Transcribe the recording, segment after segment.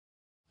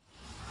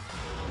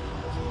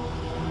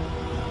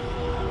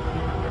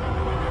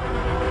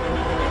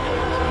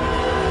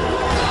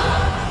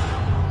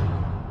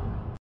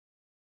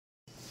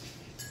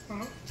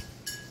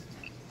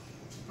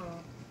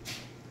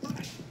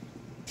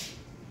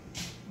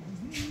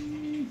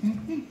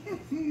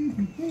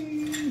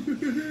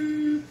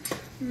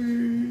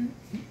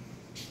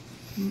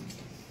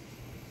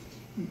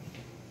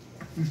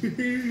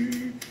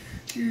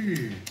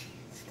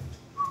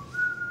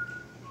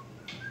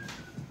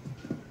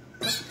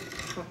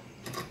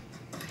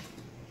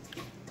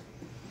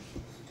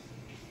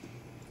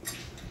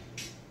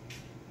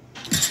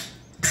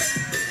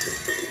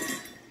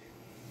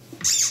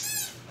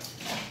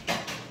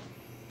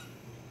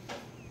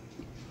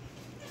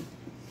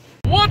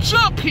What's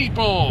up,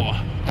 people?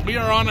 We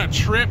are on a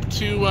trip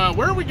to,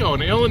 where are we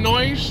going?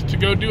 Illinois, to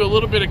go do a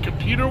little bit of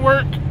computer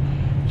work.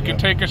 It's going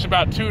to take us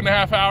about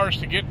 2.5 hours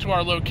to get to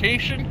our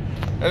location.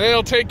 And then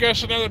it'll take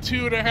us another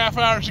 2.5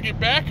 hours to get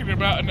back, and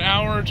about an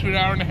hour to an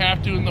hour and a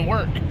half doing the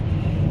work.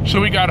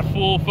 So we got a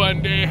full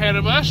fun day ahead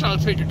of us. I'll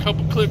take a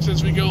couple clips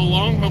as we go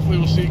along. Hopefully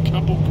we'll see a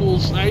couple cool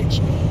sights.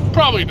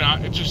 Probably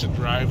not. It's just a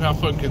drive. How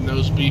fun can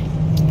those be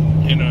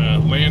in a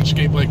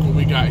landscape like what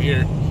we got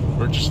here,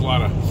 or just a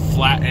lot of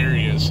flat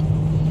areas?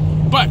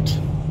 But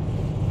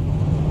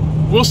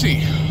we'll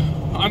see.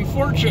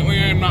 Unfortunately,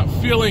 I'm not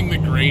feeling the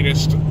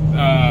greatest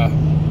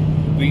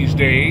these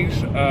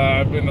days.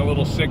 I've been a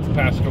little sick the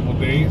past couple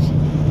days,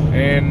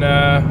 and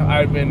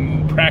I've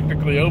been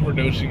practically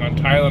overdosing on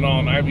Tylenol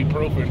and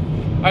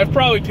ibuprofen. I've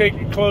probably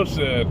taken close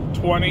to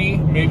 20,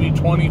 maybe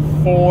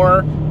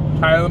 24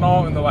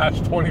 Tylenol in the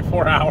last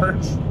 24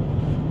 hours.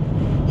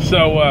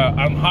 So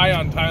I'm high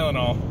on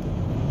Tylenol.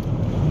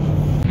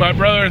 My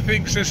brother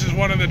thinks this is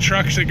one of the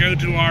trucks that go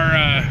to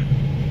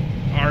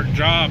our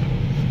job.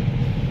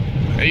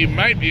 You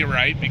might be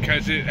right,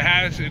 because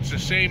it's the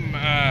same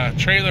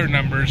trailer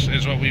numbers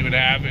as what we would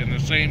have, and the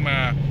same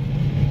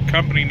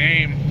company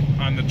name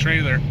on the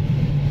trailer.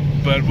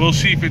 But we'll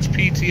see if it's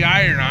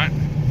PTI or not.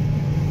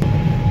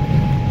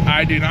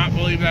 I do not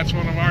believe that's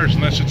one of ours,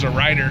 unless it's a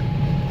Ryder.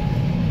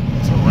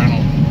 It's a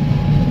rental.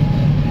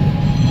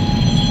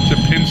 It's a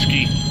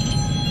Penske.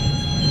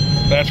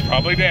 That's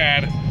probably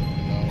Dad.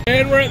 No.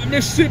 And we're at the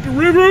Mississippi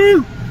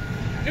River.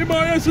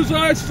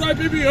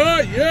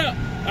 M-I-S-S-I-S-I-P-P-I, yeah.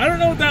 I don't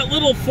know what that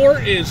little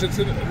fort is. It's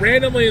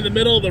randomly in the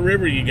middle of the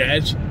river, you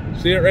guys.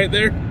 See it right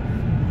there?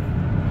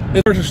 It's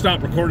supposed to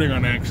stop recording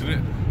on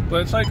accident,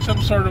 but it's like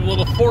some sort of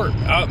little fort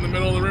out in the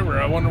middle of the river.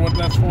 I wonder what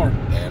that's for.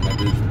 Damn, that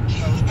dude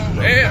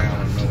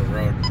down another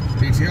road.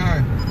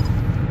 PTI.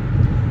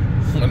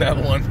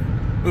 Another one.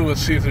 Ooh,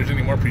 let's see if there's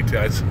any more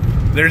PTIs.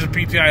 There's a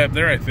PTI up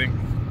there, I think.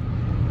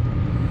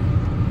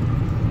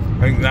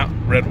 I think that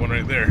red one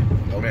right there.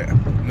 Nope.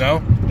 Man.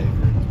 No?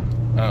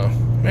 Oh.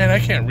 Man, I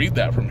can't read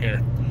that from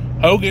here.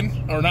 Hogan,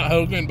 or not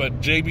Hogan,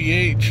 but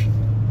JBH.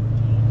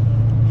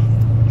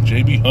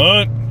 JB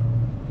Hunt.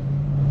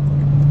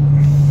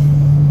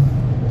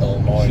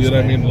 Illinois. See what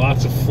I mean?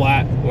 Lots of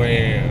flat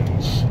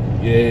lands.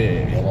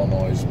 Yeah.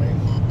 Illinois me.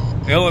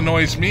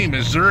 Illinois me.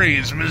 Missouri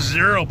is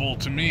miserable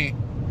to me.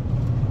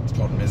 It's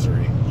called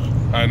Misery.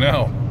 I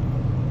know.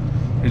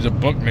 There's a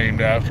book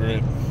named after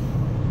it.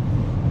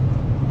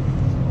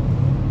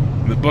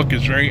 The book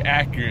is very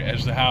accurate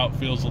as to how it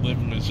feels to live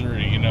in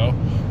Missouri. You know,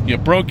 you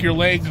broke your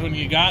legs when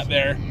you got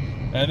there,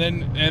 and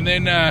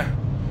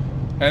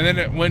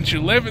then once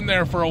you're living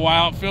there for a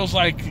while, it feels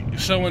like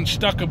someone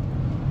stuck a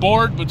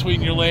board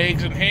between your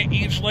legs and hit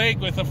each leg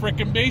with a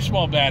freaking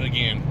baseball bat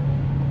again.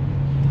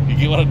 You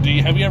get what?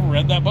 Have you ever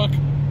read that book?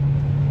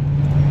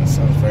 That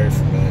sounds very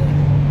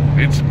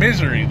familiar. It's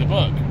Misery, the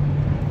book.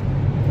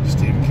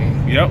 Stephen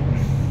King. Yep.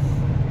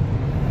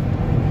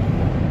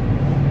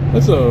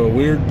 That's a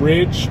weird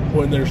bridge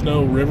when there's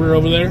no river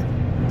over there.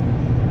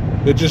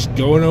 It's just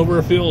going over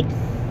a field.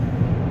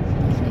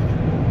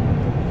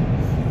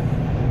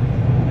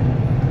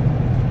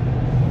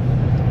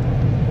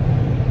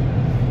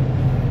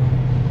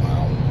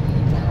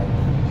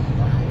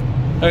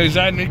 Hey, is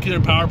that a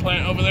nuclear power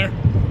plant over there?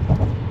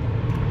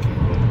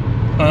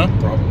 Huh?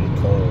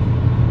 Probably coal.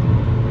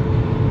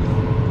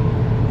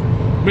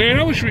 Man,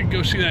 I wish we could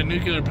go see that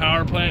nuclear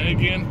power plant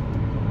again.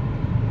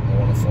 I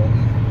want to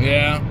Fulton.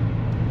 Yeah.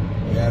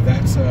 Yeah,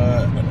 that's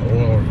an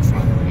oil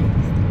refinery.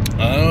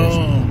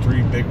 Oh. There's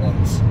 3 big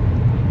ones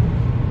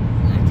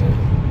right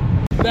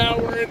there. Now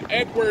we're in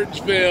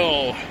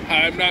Edwardsville.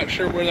 I'm not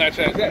sure where that's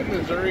at. Is that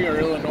Missouri or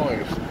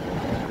Illinois?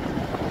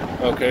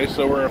 Okay,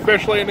 so we're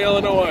officially in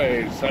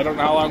Illinois. I don't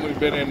know how long we've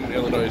been in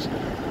Illinois.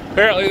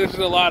 Apparently this is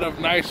a lot of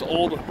nice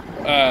old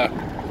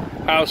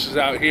houses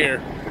out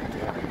here.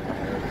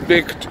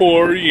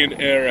 Victorian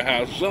era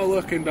houses. Oh,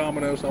 look, in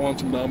Domino's. I want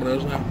some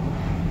Domino's now.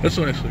 That's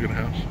a nice looking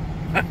house.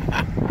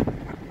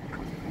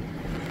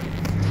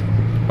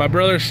 My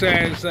brother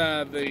says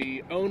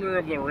the owner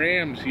of the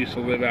Rams used to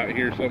live out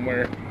here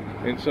somewhere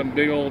in some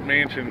big old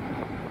mansion.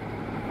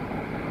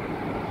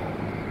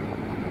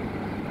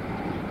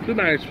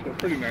 It's a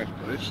pretty nice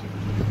place.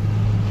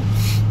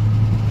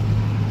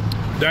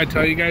 Did I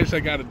tell you guys I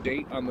got a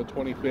date on the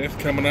 25th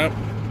coming up?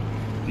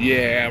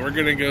 Yeah, we're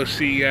gonna go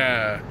see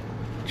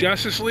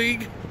Justice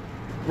League.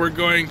 We're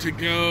going to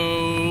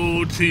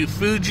go to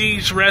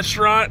Fuji's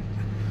restaurant.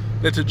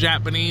 It's a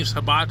Japanese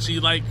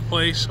hibachi-like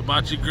place,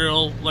 hibachi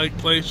grill-like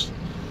place.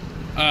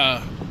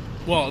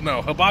 Well,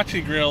 no, hibachi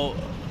grill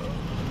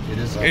It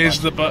is is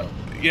the grill.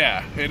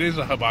 Yeah, it is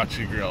a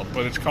hibachi grill,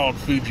 but it's called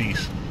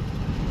Fuji's.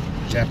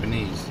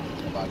 Japanese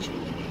hibachi.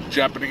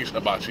 Japanese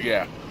hibachi,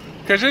 yeah.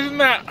 Because isn't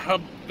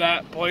that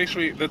that place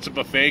that's a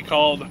buffet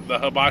called the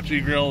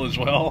Hibachi Grill as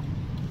well?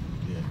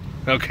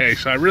 Yeah. Okay,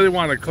 so I really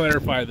want to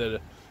clarify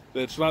that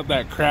it's not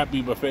that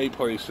crappy buffet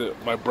place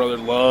that my brother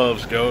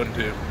loves going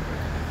to.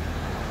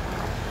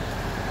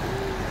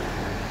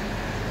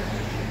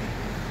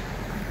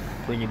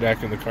 Bring you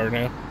back in the car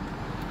now.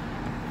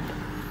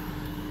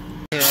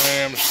 Here I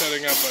am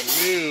setting up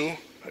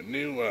a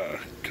new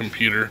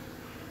computer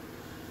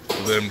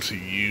for them to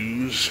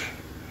use.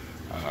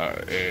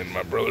 And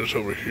my brother's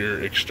over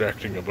here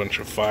extracting a bunch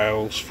of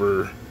files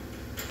for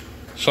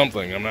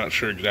something. I'm not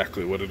sure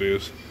exactly what it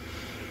is.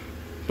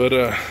 But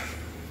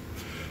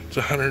it's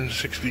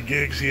 160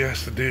 gigs he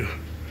has to do.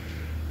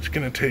 It's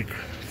gonna take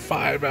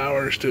 5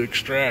 hours to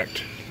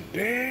extract.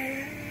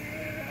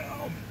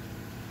 Damn.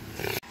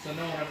 So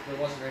no one, there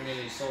wasn't very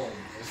many sold.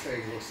 This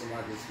thing looks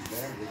like it's in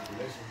damn good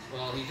condition.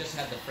 Well, he just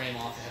had the frame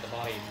off, it had the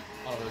body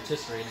on a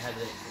rotisserie, and had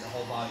the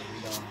whole body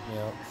redone.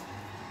 Yep.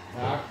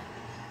 Now,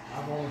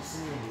 I've only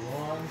seen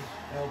one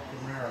El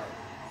Camaro,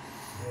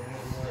 and it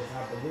was, I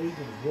believe,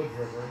 in Wood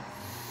River.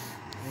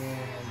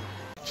 And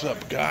What's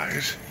up,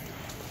 guys?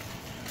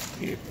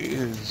 It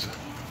is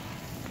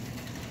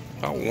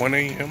about 1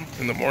 a.m.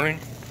 in the morning.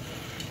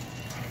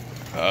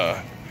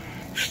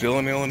 Still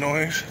in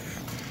Illinois.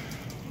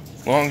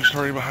 Long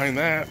story behind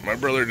that, my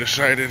brother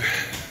decided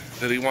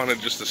that he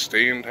wanted just to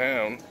stay in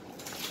town.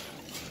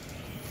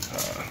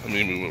 Let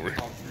me move over.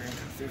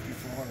 350,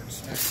 400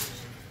 snacks.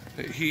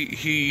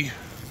 He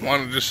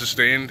wanted just to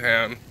stay in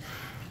town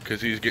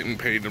because he's getting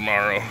paid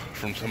tomorrow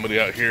from somebody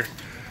out here.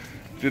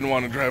 Didn't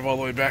want to drive all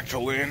the way back to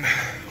Linn,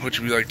 which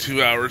would be like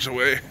 2 hours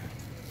away,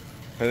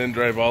 and then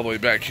drive all the way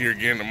back here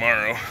again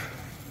tomorrow.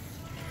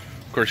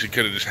 Of course, he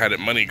could have just had it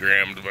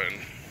money-grammed,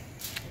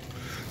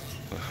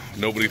 but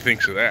nobody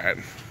thinks of that.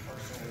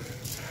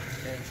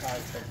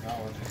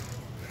 Anti-technology.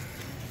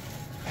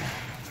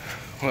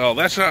 Well,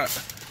 that's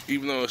not,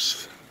 even though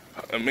it's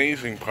an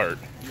amazing part.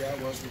 Yeah,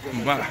 it was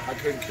because I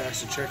couldn't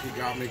cash the check he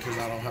got me because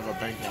I don't have a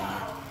bank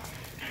account.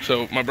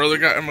 So my brother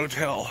got a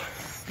motel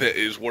that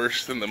is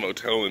worse than the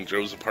motel in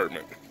Joe's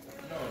apartment.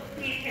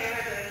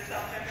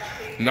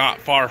 Not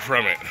far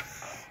from it.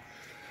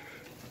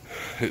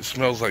 It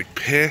smells like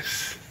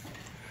piss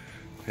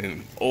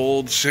and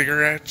old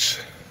cigarettes.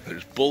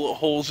 There's bullet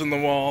holes in the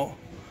wall.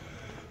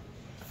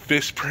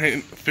 Fist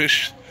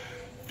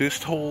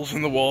holes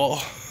in the wall.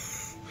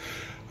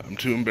 I'm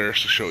too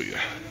embarrassed to show you.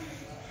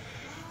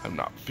 I'm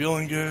not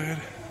feeling good.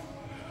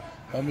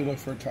 Help me look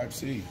for a Type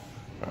C.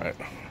 Alright.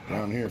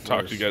 Down here.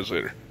 Talk to you guys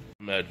later.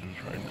 Imagine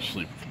trying to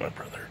sleep with my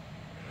brother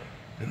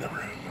in the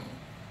room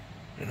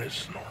and his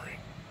snoring.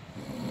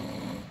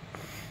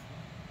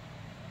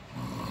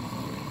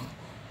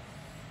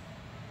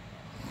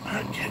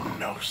 I'm getting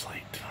no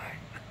sleep tonight.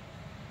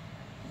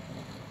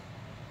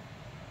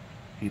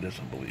 He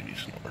doesn't believe he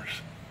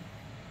snores.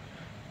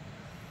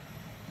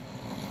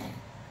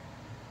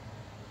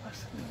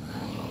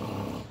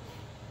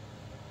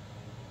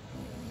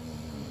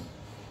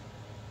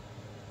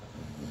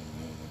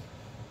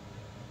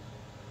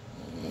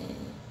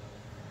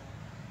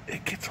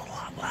 It gets a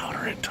lot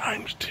louder at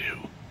times too.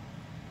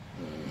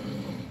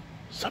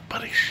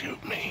 Somebody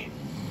shoot me.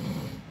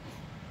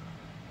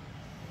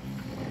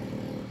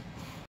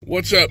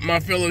 What's up, my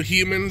fellow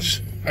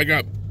humans? I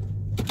got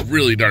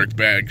really dark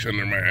bags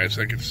under my eyes.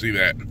 I can see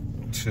that.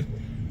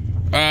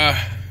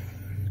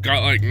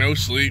 Got like no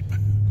sleep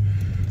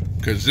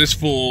because this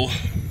fool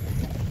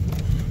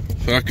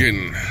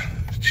fucking,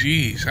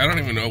 jeez, I don't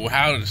even know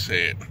how to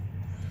say it.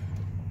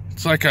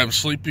 It's like I'm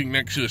sleeping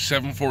next to a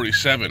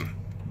 747.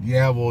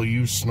 Yeah, well,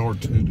 you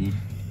snored too, dude.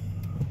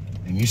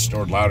 And you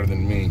snored louder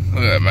than me.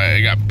 Look at that, man.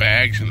 I got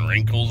bags and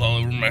wrinkles all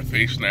over my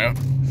face now.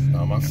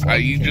 No, my fault.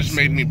 You just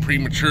made me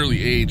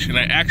prematurely age, and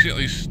I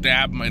accidentally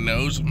stabbed my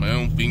nose with my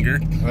own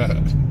finger.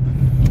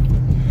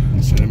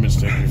 You should have been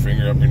sticking your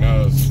finger up your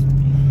nose.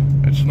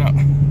 It's not,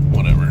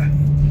 whatever.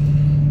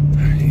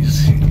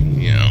 He's,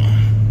 you know,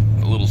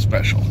 a little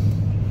special.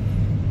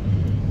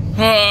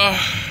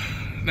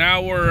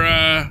 Now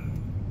we're,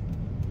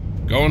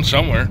 going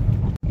somewhere.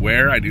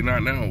 Where? I do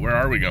not know. Where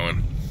are we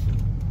going?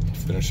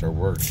 Finish our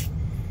work.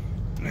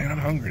 Man, I'm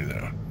hungry,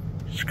 though.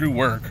 Screw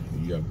work.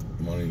 You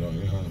got money, don't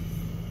you, huh?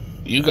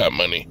 You got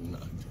money. No,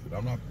 dude,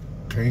 I'm not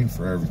paying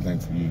for everything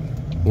for you.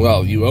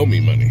 Well, you owe me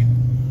money.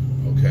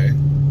 Okay.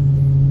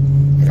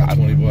 I got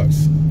 20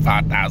 bucks.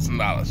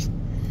 $5,000.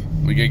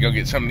 We gonna go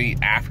get something to eat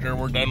after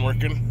we're done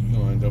working?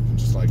 You'll end up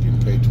just like getting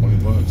paid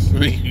 20 bucks.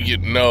 You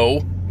get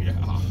no. Yeah.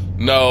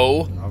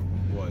 No.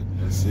 What?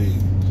 Let's see.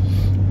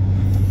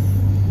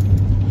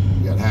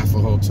 You got half a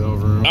hotel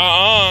room.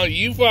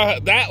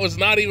 That was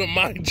not even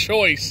my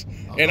choice,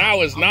 and I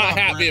was not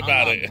happy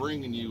about it. I'm not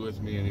bringing you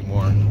with me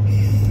anymore.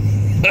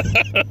 You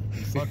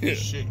fucking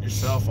shit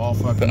yourself all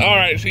fucking. All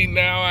right, see,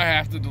 now I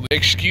have to delete.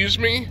 Excuse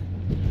me?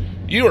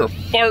 You were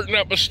farting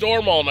up a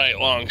storm all night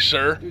long,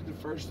 sir. Dude, the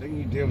first thing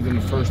you did within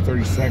the first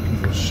 30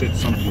 seconds was shit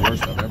something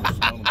worse I've ever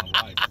smelled in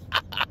my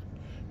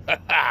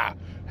life.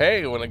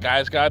 Hey, when a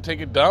guy's got to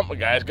take a dump, a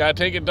guy's got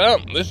to take a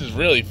dump. This is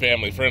really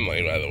family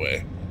friendly, by the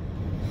way.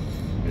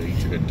 Yeah, you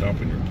took a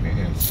dump in your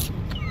pants.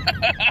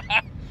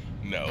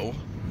 No.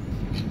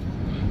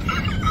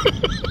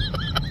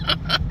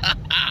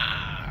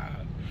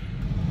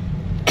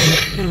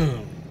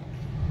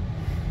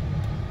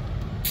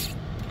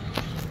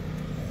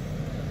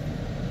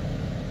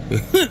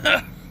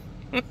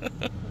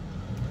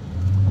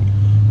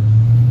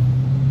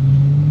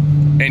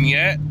 And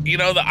yet, you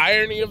know, the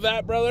irony of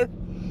that, brother,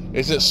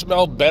 is it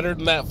smelled better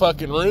than that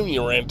fucking room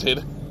you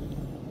rented.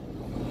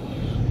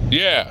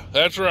 Yeah,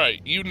 that's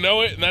right. You know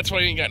it, and that's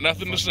why you ain't got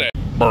nothing to say.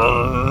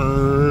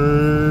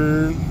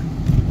 Burn.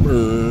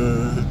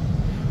 Burn.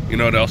 You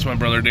know what else my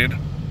brother did?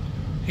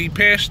 He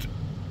pissed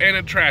in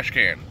a trash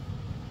can.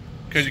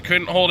 Because he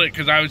couldn't hold it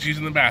because I was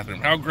using the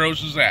bathroom. How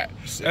gross is that?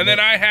 And then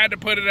I had to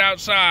put it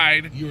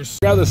outside. You were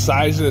the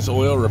size of this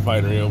oil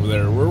refinery over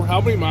there.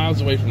 How many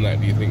miles away from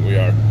that do you think we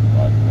are?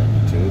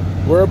 Maybe 2.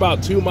 We're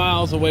about 2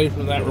 miles away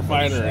from that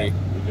refinery.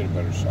 We get a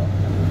better shot.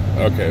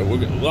 Okay,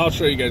 well, I'll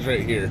show you guys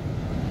right here.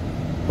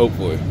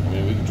 Hopefully. I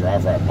mean, we can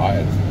drive right by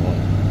it if you want.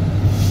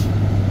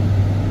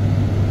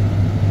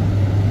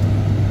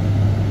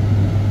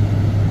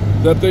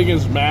 That thing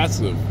is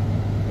massive.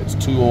 It's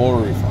 2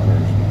 oil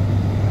refineries.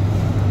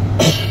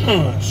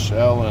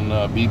 Shell and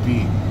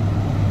BP.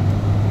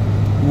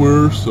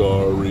 We're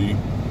sorry.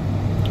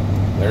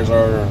 There's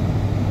our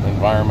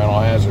environmental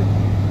hazard.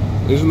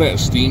 Isn't that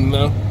steam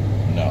though?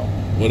 No.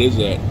 What is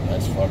that?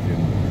 That's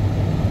fucking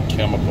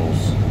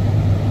chemicals.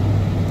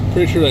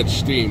 Pretty sure that's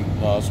steam.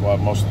 No, that's why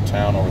most of the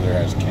town over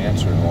there has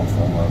cancer in one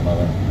form or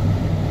another.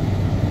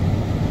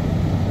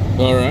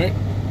 All right.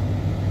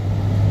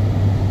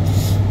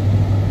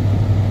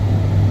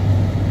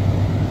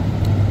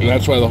 And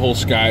that's why the whole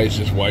sky is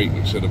just white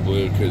instead of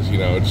blue, because, you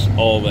know, it's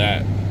all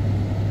that.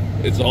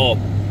 It's all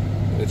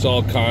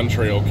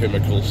contrail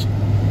chemicals.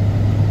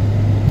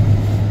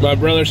 My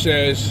brother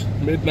says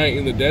midnight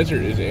in the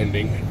desert is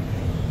ending.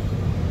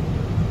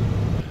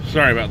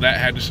 Sorry about that,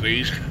 had to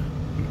sneeze.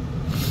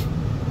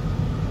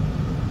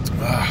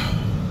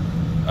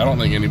 I don't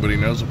think anybody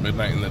knows what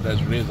midnight in the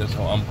desert is. That's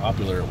how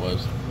unpopular it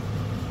was.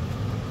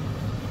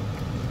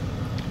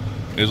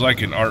 It was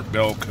like an Art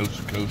Bell Coast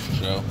to Coast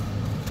show.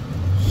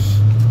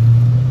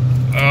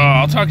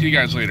 I'll talk to you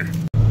guys later.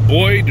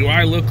 Boy, do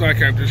I look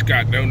like I've just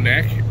got no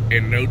neck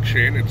and no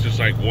chin. It's just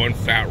like one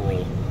fat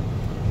roll.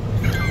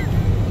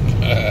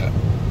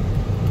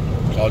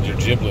 Called your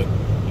giblet.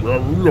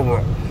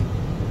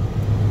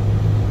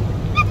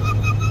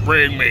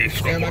 Bring me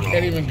some. Damn, I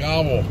can't even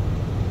gobble.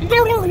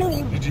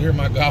 Did you hear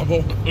my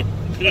gobble?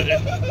 Damn,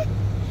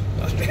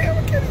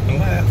 I can't even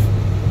laugh.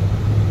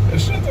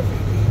 Shut the fuck up.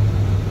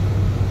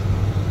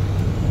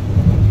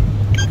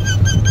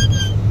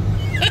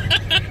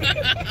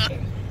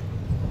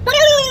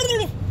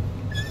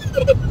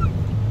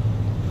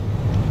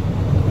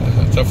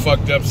 It's a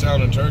fucked up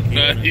sounding turkey.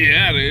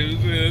 Yeah,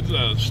 it's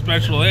a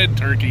special ed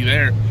turkey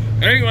there.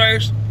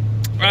 Anyways,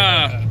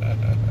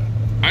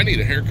 I need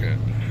a haircut.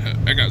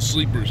 I got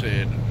sleeper's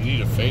head. You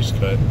need a face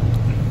cut.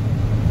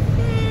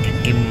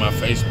 Give me my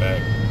face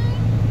back.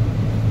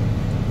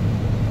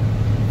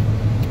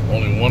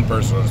 Only one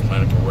person on this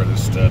planet can wear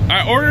this stuff.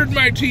 I ordered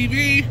my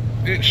TV.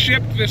 It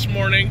shipped this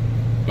morning.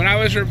 When I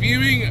was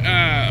reviewing,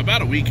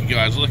 about a week ago,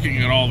 I was looking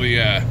at all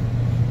the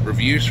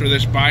reviews for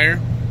this buyer.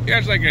 He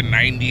has like a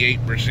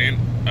 98%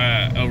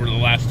 over the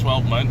last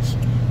 12 months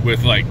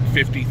with like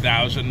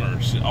 50,000 or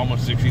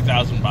almost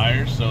 60,000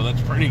 buyers. So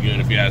that's pretty good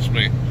if you ask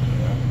me.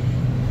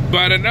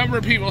 But a number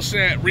of people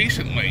said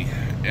recently,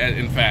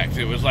 in fact,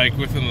 it was like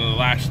within the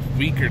last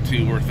week or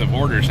two worth of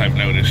orders I've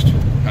noticed,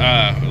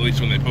 at least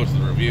when they posted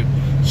the review,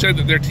 said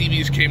that their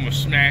TVs came with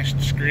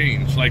smashed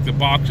screens. Like the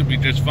box would be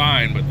just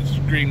fine, but the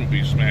screen would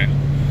be smashed.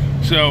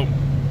 So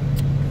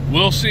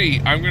we'll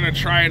see. I'm going to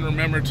try and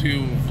remember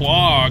to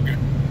vlog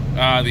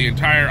the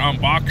entire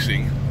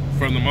unboxing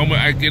from the moment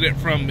I get it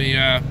from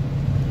the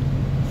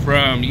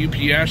from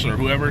UPS or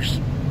whoever's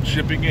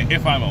shipping it,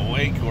 if I'm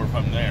awake or if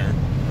I'm there.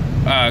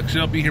 Because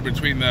it'll be here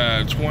between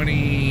the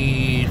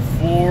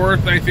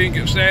 24th, I think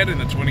it said, and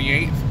the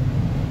 28th.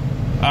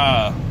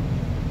 Well,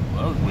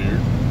 that was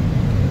weird.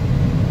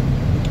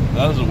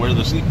 That doesn't wear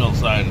the seatbelt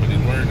sign, but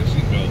he's wearing a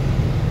seatbelt.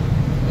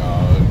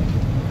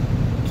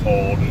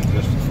 Cold and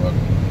just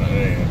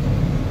fucking.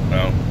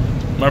 No.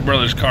 My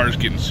brother's car is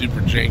getting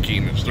super janky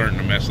and it's starting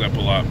to mess up a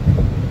lot.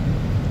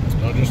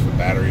 No, just the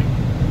battery.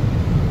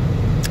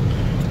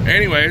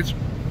 Anyways,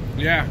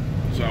 yeah.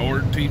 So I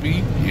ordered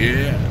TV.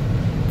 Yeah.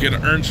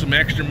 Gonna earn some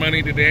extra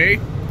money today.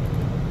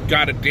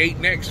 Got a date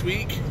next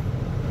week.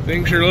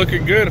 Things are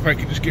looking good if I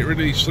could just get rid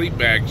of these sleep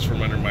bags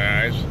from under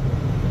my eyes.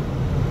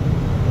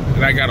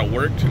 And I gotta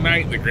work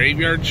tonight, the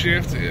graveyard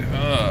shift.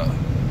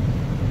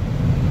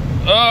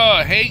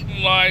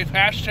 Hating life.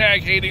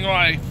 Hashtag hating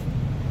life.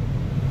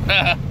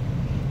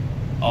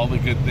 All the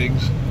good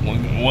things.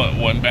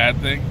 One bad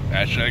thing.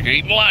 Hashtag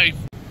hating life.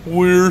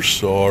 We're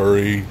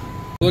sorry.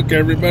 Look,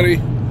 everybody.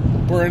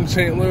 We're in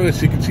St.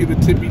 Louis. You can see the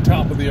tippy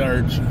top of the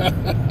arch.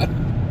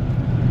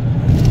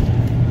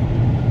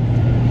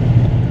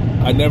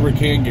 I never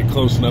can get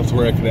close enough to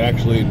where I could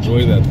actually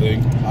enjoy that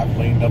thing. I've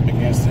leaned up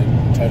against it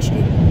and touched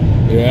it.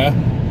 Yeah?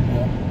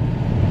 Yeah.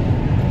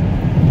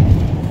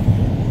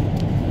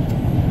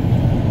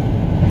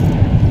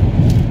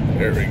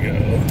 There we go.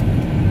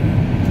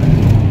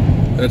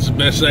 That's the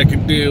best I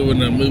can do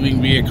in a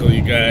moving vehicle,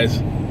 you guys.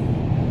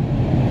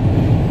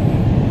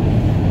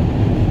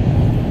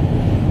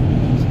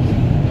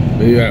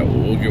 But yeah,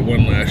 we'll get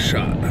one last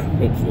shot,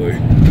 hopefully.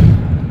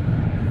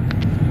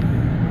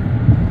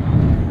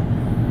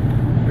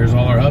 Here's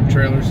all our hub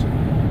trailers.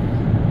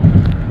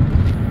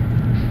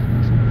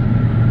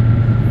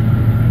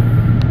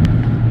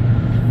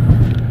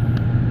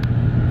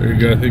 There you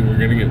go. I think we're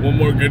gonna get one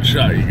more good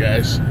shot, you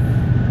guys.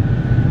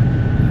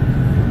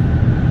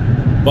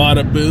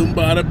 Bada boom,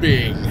 bada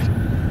bing.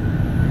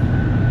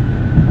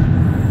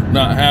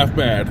 Not half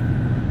bad.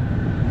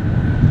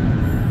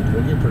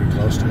 We'll get pretty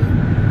close to it.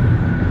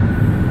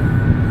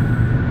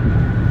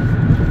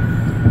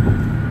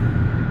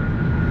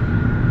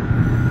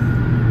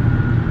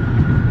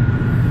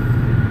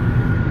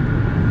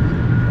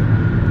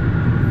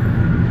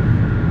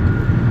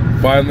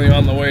 Finally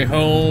on the way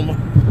home.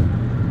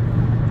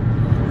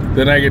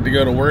 Then I get to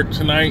go to work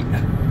tonight.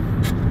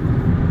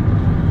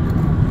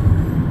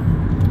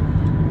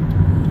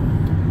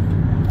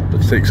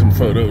 Let's take some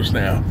photos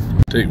now.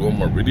 Take one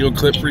more video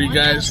clip for you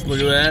guys. Look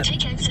at that.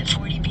 Take exit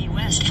 40B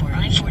west for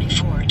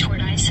I-44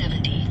 toward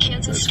I-70,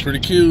 Kansas. That's pretty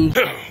cute.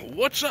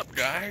 What's up,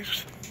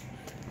 guys?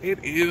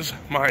 It is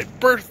my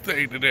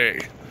birthday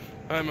today.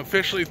 I'm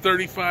officially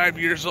 35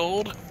 years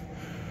old.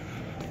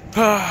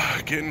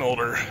 Getting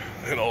older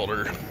and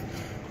older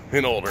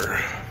and older.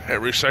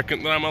 Every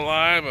second that I'm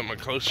alive, I'm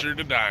closer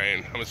to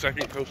dying. I'm a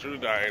second closer to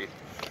dying,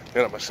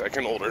 and I'm a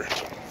second older.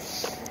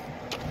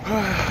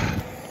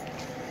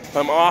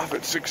 I'm off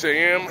at 6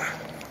 a.m.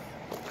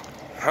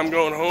 I'm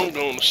going home,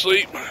 going to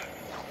sleep.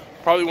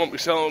 Probably won't be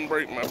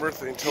celebrating my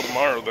birthday until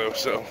tomorrow, though,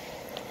 so.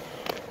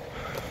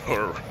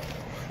 Or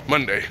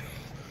Monday,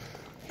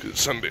 because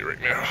it's Sunday right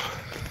now.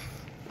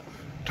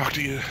 Talk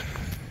to you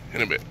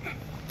in a bit.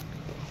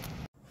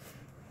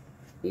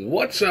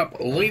 What's up,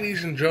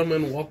 ladies and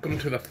gentlemen? Welcome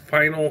to the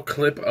final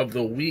clip of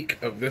the week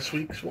of this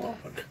week's vlog.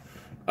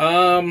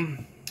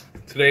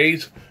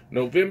 Today's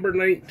November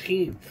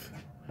 19th.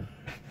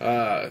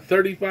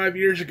 35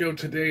 years ago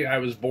today, I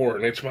was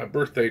born. It's my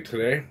birthday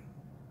today.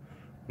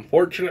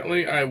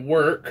 Unfortunately, I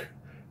work,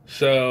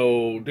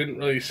 so didn't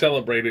really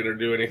celebrate it or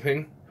do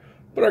anything.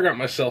 But I got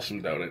myself some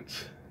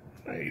donuts.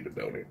 I ate a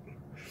donut.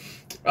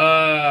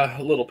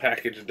 A little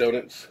package of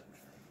donuts.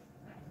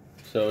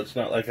 So it's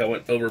not like I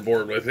went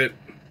overboard with it.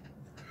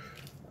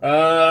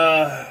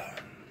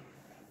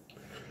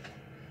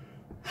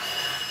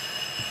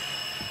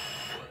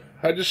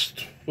 I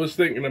just was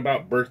thinking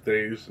about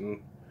birthdays and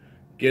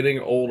getting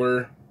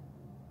older.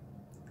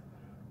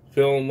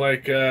 Feeling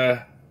like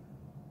I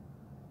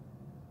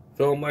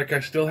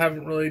still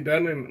haven't really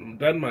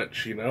done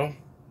much, you know,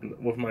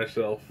 with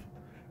myself.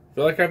 I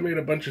feel like I've made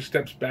a bunch of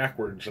steps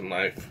backwards in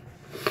life.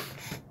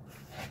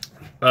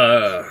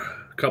 A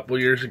couple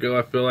years ago,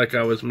 I feel like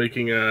I was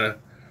making a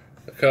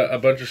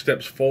bunch of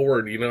steps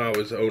forward. You know, I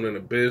was owning a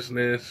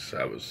business,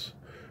 I was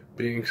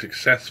being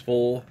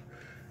successful,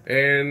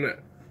 and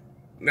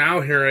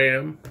now here I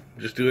am,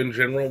 just doing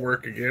general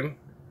work again.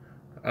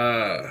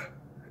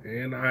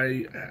 And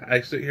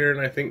I sit here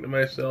and I think to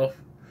myself,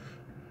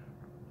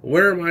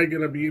 where am I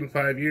going to be in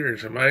 5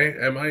 years? Am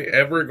I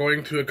ever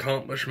going to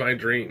accomplish my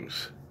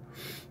dreams?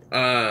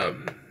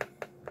 And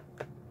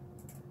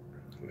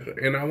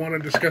I want to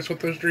discuss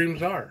what those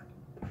dreams are.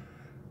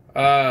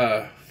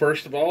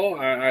 First of all,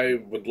 I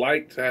would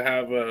like to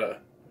have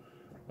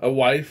a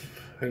wife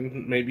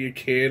and maybe a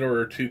kid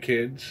or 2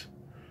 kids.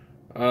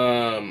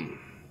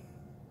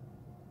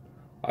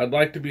 I'd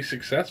like to be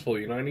successful.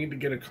 You know, I need to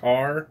get a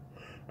car.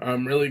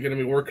 I'm really going to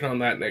be working on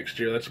that next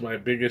year. That's my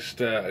biggest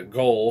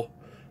goal.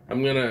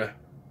 I'm going to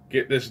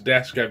get this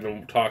desk I've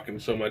been talking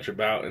so much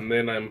about, and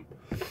then I'm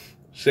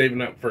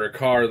saving up for a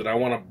car that I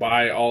want to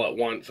buy all at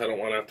once. I don't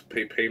want to have to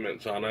pay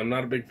payments on. I'm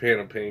not a big fan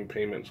of paying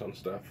payments on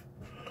stuff.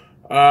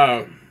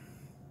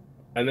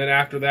 And then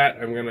after that,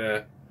 I'm going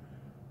to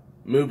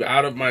move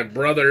out of my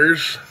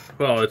brother's.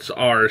 Well, it's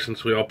ours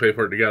since we all pay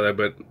for it together,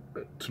 but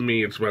to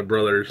me, it's my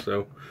brother's,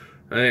 so.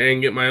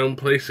 And get my own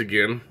place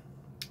again.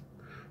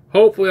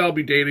 Hopefully, I'll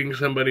be dating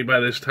somebody by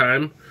this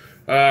time.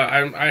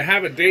 I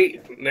have a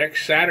date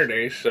next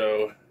Saturday,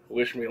 so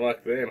wish me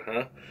luck then,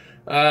 huh?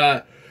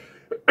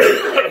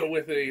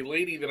 With a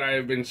lady that I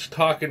have been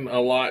talking a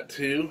lot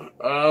to.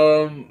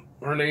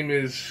 Her name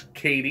is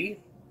Katie.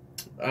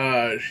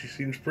 She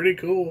seems pretty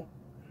cool.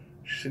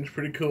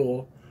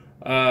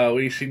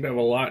 We seem to have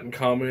a lot in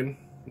common,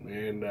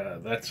 and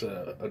that's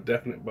a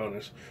definite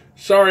bonus.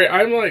 Sorry,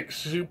 I'm like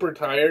super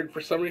tired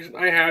for some reason.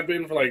 I have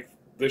been for like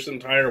this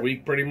entire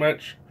week pretty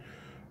much.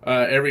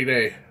 Every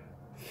day.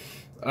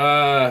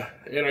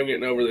 And I'm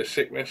getting over this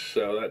sickness,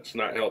 so that's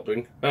not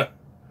helping.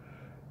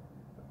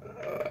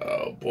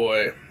 Oh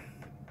boy.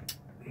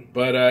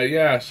 But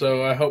yeah,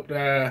 so I hope to,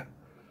 I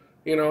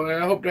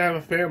hope to have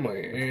a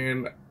family,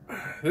 and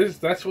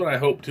that's what I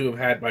hope to have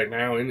had by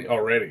now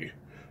already.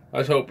 I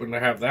was hoping to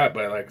have that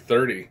by like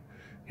 30.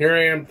 Here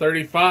I am,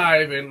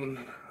 35, and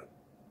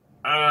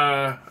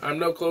I'm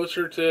no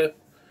closer to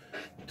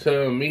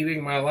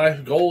meeting my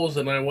life goals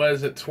than I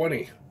was at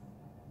 20.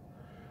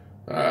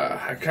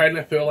 I kind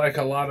of feel like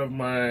a lot of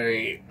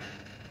my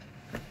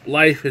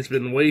life has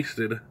been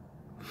wasted.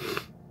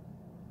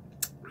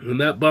 And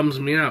that bums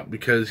me out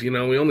because, you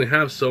know, we only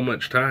have so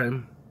much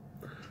time.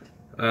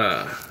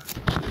 I'm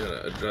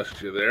gonna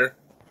adjust you there.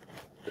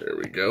 There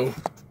we go.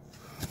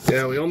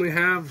 Yeah, we only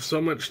have so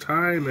much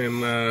time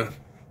and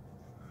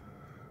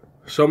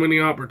so many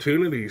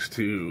opportunities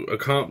to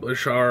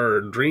accomplish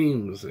our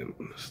dreams and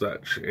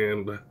such.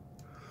 And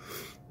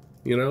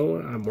you know,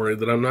 I'm worried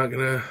that I'm not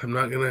gonna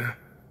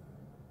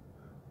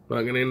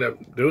end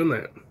up doing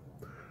that.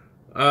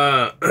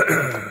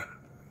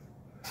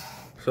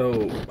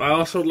 So I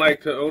also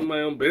like to own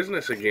my own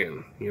business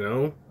again, you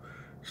know,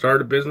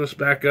 start a business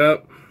back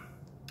up,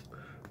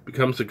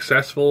 become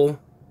successful,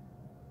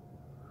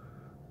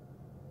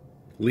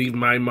 leave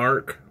my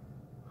mark.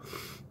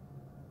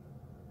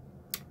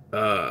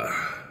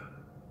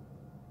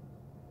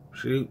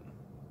 Shoot,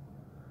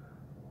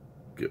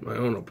 get my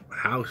own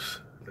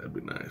house. That'd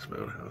be nice, my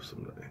own house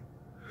someday.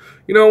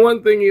 You know,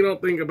 one thing you don't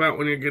think about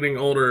when you're getting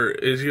older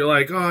is you're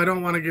like, oh, I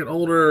don't want to get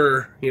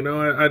older. You know,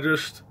 I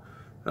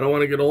don't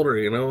want to get older,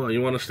 you know.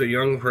 You want to stay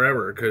young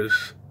forever,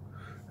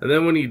 and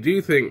then when you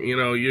do think, you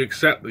know, you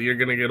accept that you're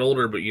going to get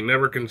older, but you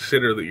never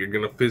consider that you're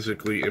going to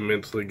physically and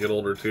mentally get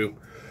older too.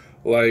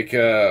 Like,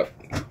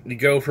 you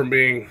go from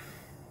being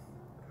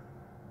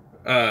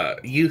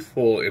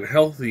youthful and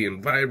healthy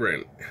and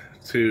vibrant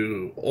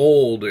to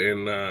old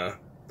and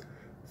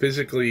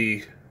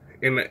physically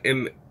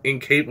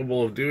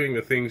incapable of doing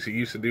the things you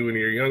used to do when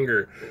you were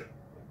younger.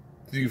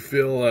 You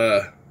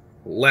feel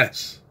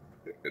less,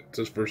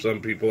 just for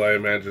some people, I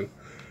imagine.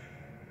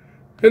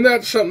 And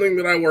that's something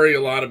that I worry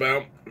a lot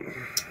about.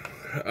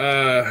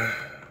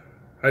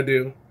 I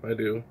do.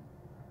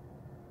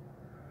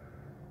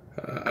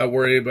 I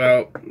worry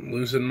about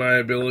losing my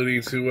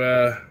ability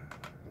to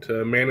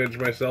manage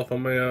myself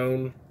on my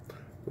own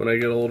when I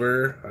get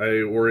older.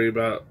 I worry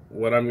about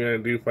what I'm going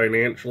to do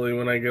financially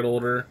when I get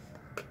older.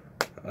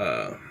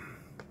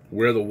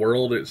 Where the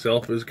world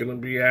itself is going to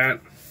be at.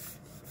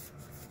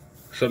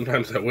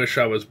 Sometimes I wish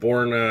I was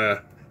born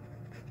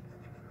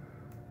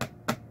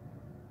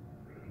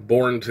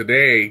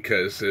today,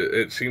 because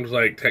it seems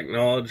like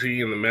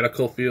technology in the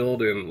medical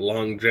field and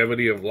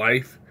longevity of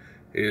life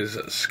is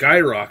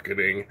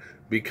skyrocketing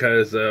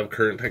because of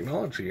current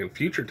technology and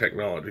future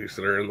technologies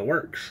that are in the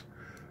works.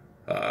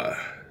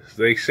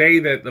 They say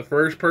that the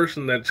first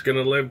person that's going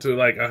to live to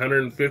like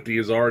 150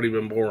 has already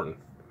been born.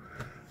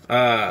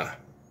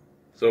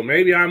 So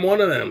maybe I'm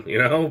one of them, you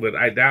know, but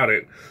I doubt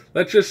it.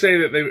 Let's just say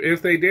that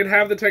if they did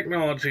have the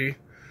technology,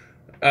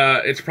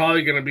 it's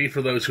probably going to be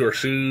for those who are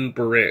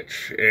super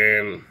rich.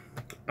 And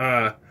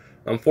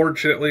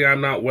unfortunately,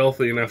 I'm not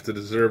wealthy enough to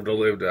deserve to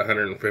live to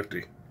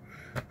 150.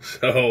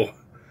 So,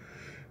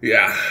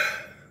 yeah.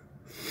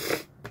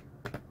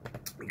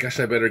 I guess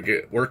I better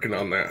get working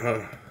on that,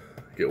 huh?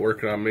 Get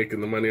working on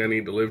making the money I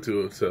need to live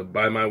to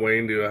buy my way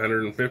into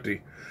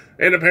 150.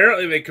 And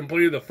apparently they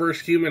completed the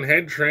first human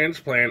head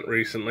transplant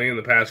recently in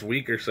the past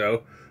week or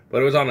so, but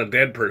it was on a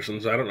dead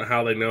person, so I don't know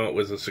how they know it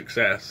was a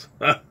success.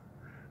 I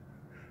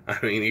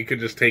mean, you could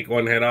just take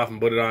one head off and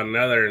put it on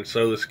another and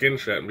sew the skin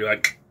shut and be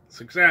like,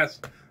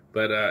 success.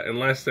 But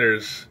unless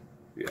there's,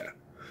 yeah,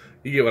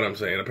 you get what I'm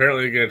saying.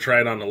 Apparently they're going to try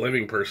it on a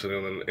living person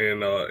in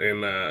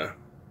the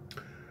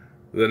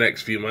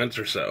next few months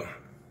or so.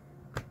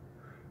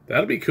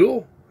 That'd be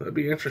cool. That'd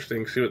be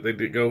interesting. See what they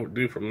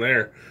do from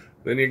there.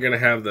 Then you're gonna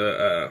have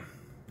the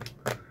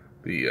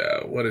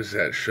what is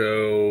that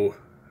show?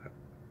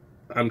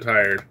 I'm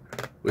tired.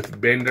 With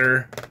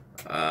Bender,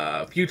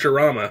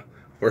 Futurama,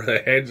 where the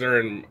heads are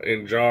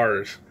in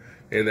jars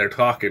and they're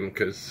talking,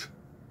 because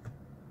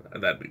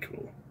that'd be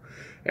cool.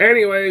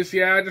 Anyways,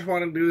 yeah, I just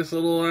want to do this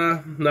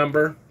little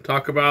number,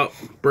 talk about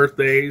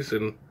birthdays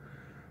and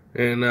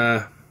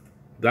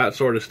that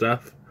sort of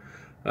stuff.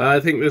 I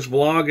think this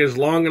vlog is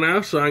long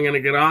enough, so I'm going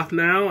to get off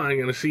now. I'm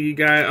going to see you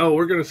guys. Oh,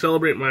 we're going to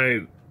celebrate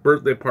my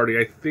birthday party,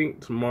 I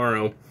think,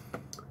 tomorrow.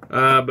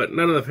 But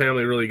none of the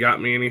family really got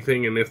me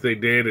anything, and if they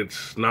did,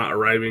 it's not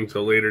arriving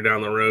till later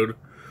down the road.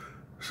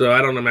 So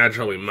I don't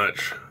imagine it'll be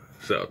much.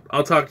 So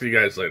I'll talk to you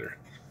guys later.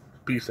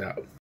 Peace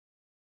out.